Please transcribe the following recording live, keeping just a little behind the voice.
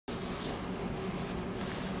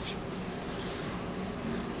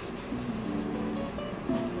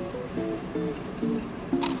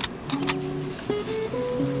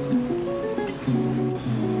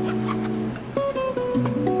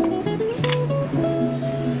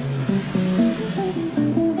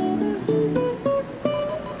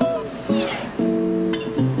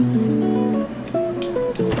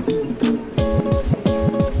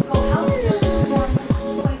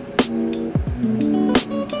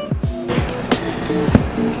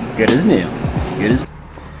Good as new. Good as...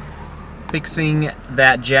 Fixing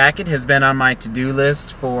that jacket has been on my to-do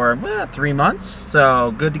list for 3 months,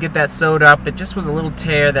 so good to get that sewed up. It just was a little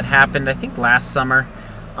tear that happened, I think, last summer.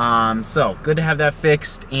 So good to have that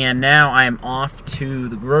fixed, and now I am off to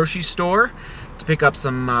the grocery store to pick up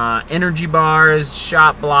some energy bars,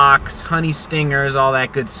 shot blocks, honey stingers, all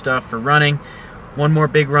that good stuff for running. One more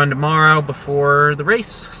big run tomorrow before the race.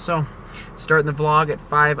 So starting the vlog at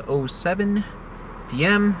 5:07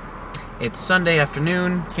 p.m. It's Sunday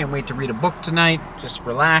afternoon. Can't wait to read a book tonight. Just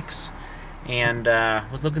relax. And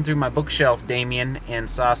was looking through my bookshelf, Damien, and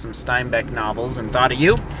saw some Steinbeck novels and thought of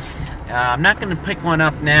you. I'm not going to pick one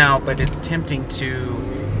up now, but it's tempting to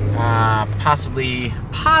possibly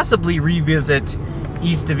revisit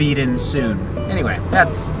East of Eden soon. Anyway,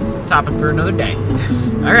 that's a topic for another day.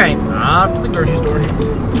 All right, off to the grocery store.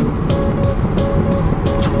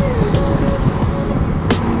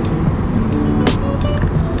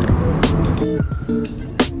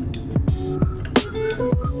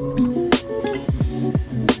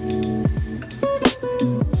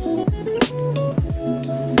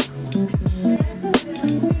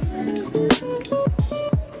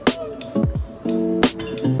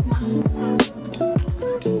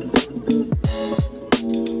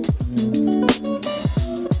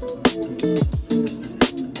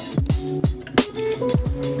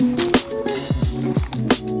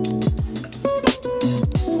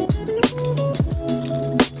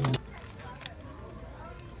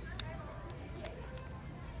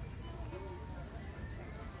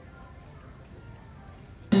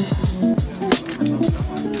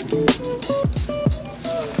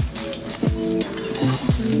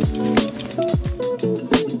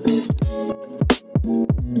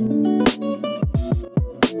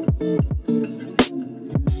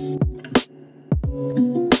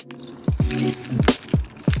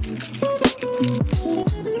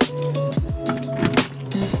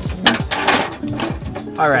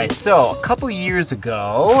 Alright, so a couple years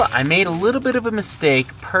ago, I made a little bit of a mistake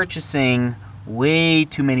purchasing way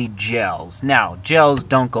too many gels. Now, gels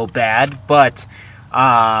don't go bad, but so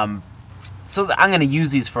I'm going to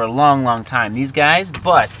use these for a long, long time, these guys.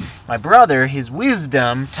 But my brother, his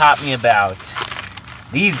wisdom, taught me about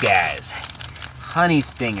these guys, honey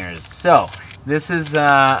stingers. So this is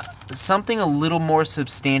something a little more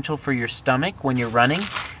substantial for your stomach when you're running.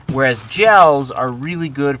 Whereas gels are really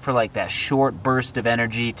good for like that short burst of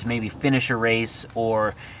energy to maybe finish a race,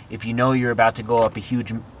 or if you know you're about to go up a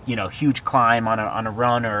huge, huge climb on a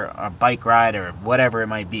run or a bike ride or whatever it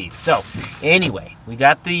might be. So anyway, we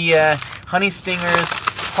got the honey stingers.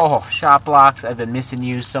 Oh, shot blocks. I've been missing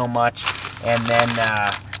you so much. And then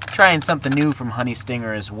trying something new from Honey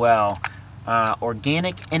Stinger as well.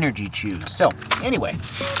 Organic energy chews. So anyway,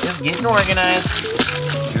 just getting organized.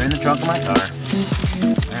 You're in the trunk of my car.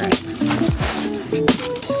 Alright.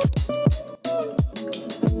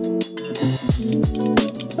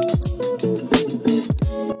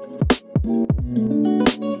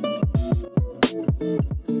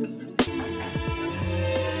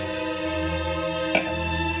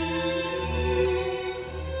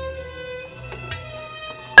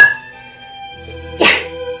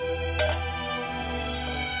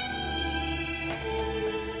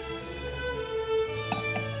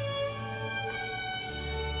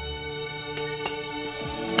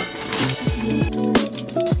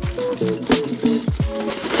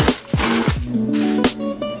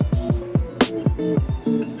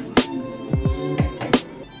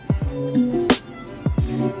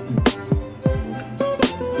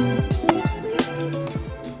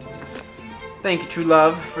 Thank you, True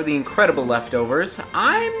Love, for the incredible leftovers.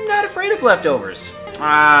 I'm not afraid of leftovers.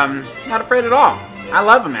 Not afraid at all. I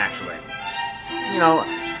love them, actually.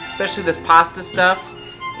 Especially this pasta stuff.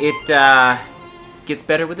 It gets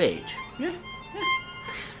better with age. Yeah.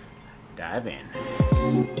 Dive in.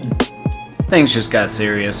 Things just got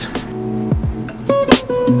serious.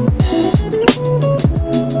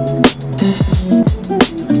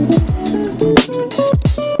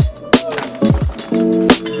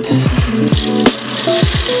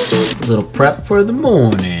 Little prep for the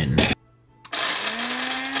morning.